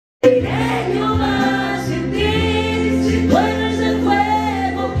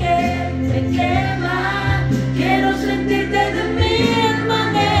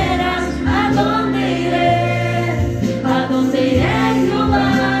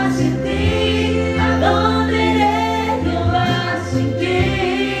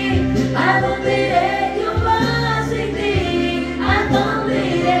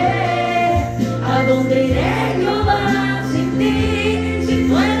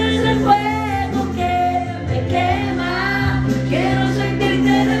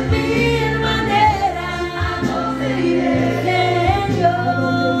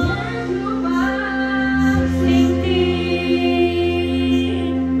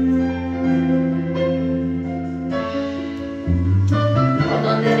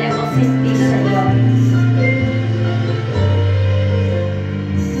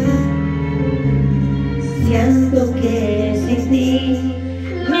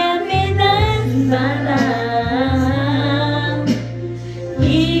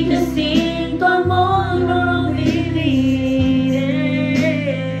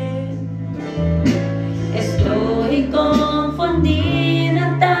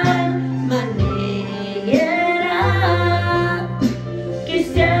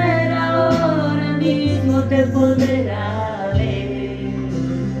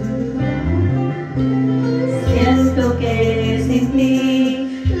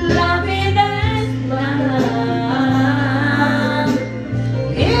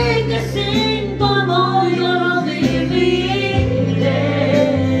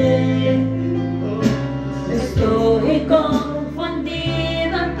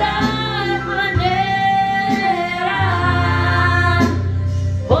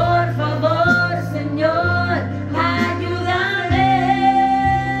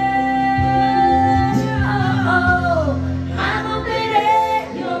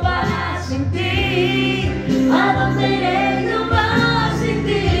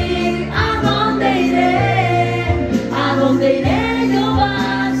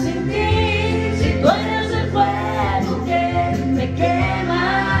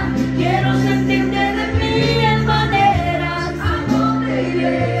quema. Quiero sentirte de mil maneras. ¿A dónde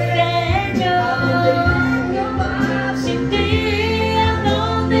iré? Sin ti, ¿a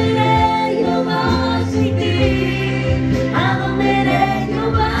dónde iré? Yo más sin ti. ¿A dónde iré?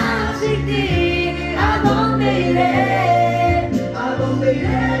 Yo más sin ti. ¿A dónde iré? ¿A dónde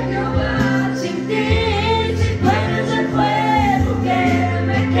iré? Yo más sin ti. Si tú eres el fuego que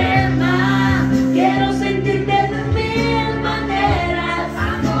me quema, quiero sentirte de mil maneras.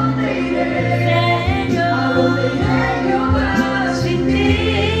 ¿A dónde iré? ¿A dónde iré? Yo más sin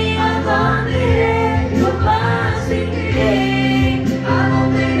ti. ¿A dónde iré? Yo más sin ti. ¿A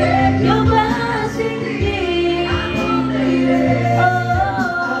dónde iré? Yo más sin ti. ¿A dónde iré? ¿A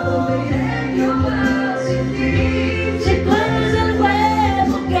dónde iré? Yo más sin ti. Si tú eres el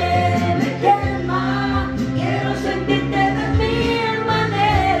fuego que me quema, quiero sentirte de mil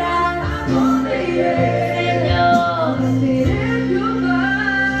maneras. ¿A dónde iré? Señor, ¿a dónde iré? Yo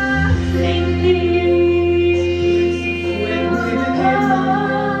más sin ti. Fuego que me quema.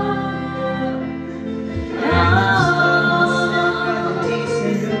 Cerca de ti,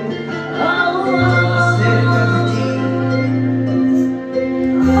 Señor. Cerca de ti.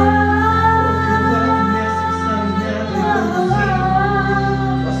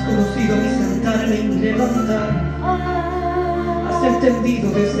 Has conocido mi sentar y mi levantar. Has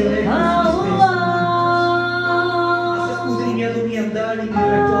entendido desde lejos mis pesos. Has escudriñado mi andar y mi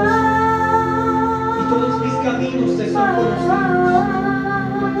reposo. Y todos mis caminos te son conocidos.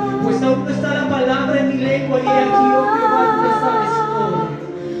 Pues aún no está la palabra en mi lengua y he aquí, oh Jehová, tú me sabes todo.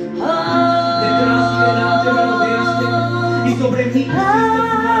 Detrás y delante me rodeaste y sobre mí pusiste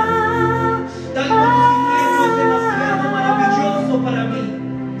tu mano. Tal conocimiento es demasiado maravilloso para mí.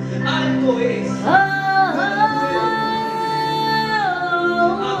 Alto es. Nada puedo comprender.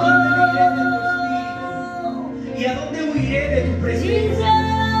 ¿A dónde me iré de tu espíritu? ¿Y a dónde huiré de tu presencia?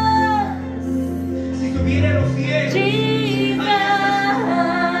 Si subiera a los cielos,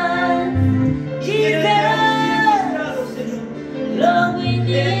 quisiera estar a tus lados, Señor. Lord, we need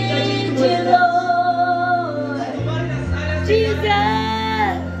you, Lord. Tomar las alas de Jesus,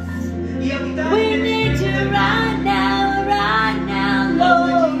 y habitar we en el need you right now,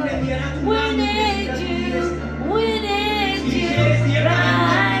 Lord. We need you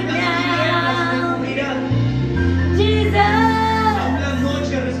right now. Jesus, Aún la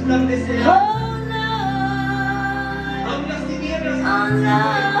noche resplandecerá. oh Lord, Aún las tinieblas oh Lord,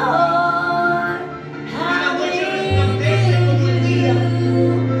 y la how we noche resplandece como el día. need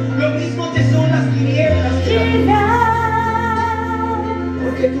you. Lo mismo te son las tinieblas que la luz. Jesus,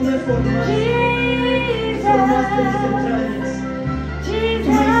 Porque tú me formaste mis entrañas. Tú me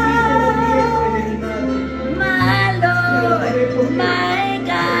hiciste del vientre de mi madre. my Lord, my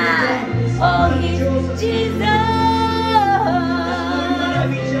God, oh Jesus,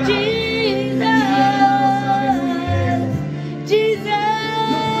 Jesus,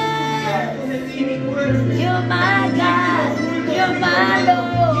 De ti mi cuerpo. you're my God, you're my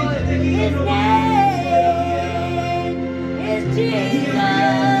Lord, His name is Jesus.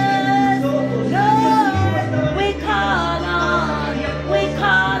 Lord, we call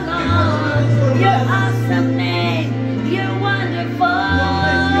on your awesome name, your wonderful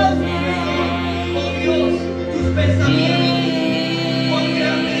name. Tus pensamientos, cuán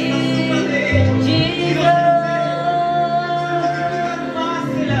grande es la suma de ellos. Y los multiplican más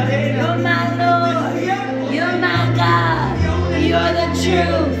que la arena. You're my Lord, you're my God, you're the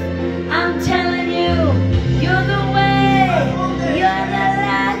truth. I'm telling you, you're the way, you're the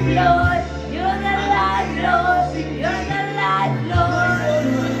life, Lord, you're the life, Lord, you're the life,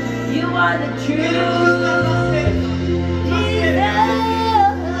 Lord. You are the truth.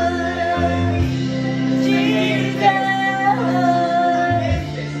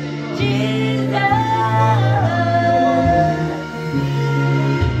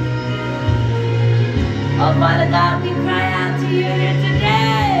 Oh, Father God, we cry out to you here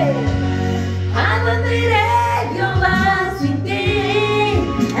today.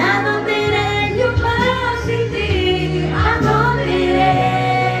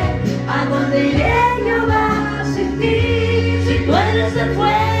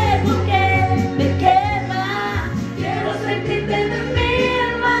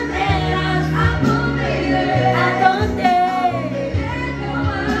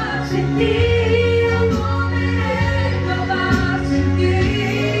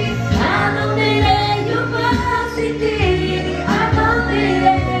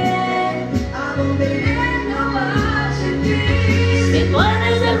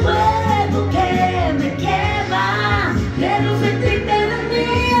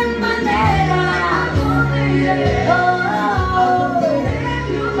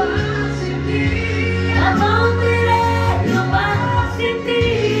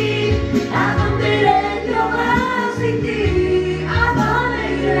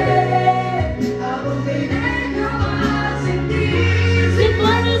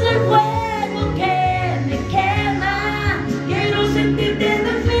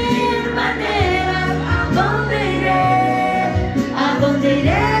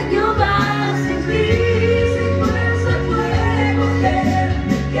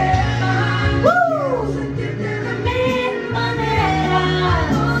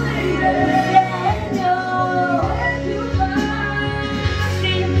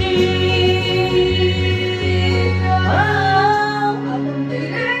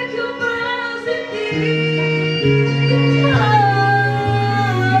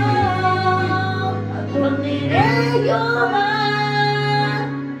 más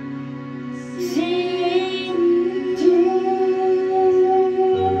sin ti.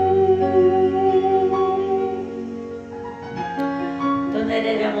 ¿Dónde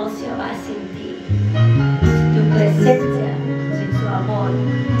debemos llevar sin ti? Tu presencia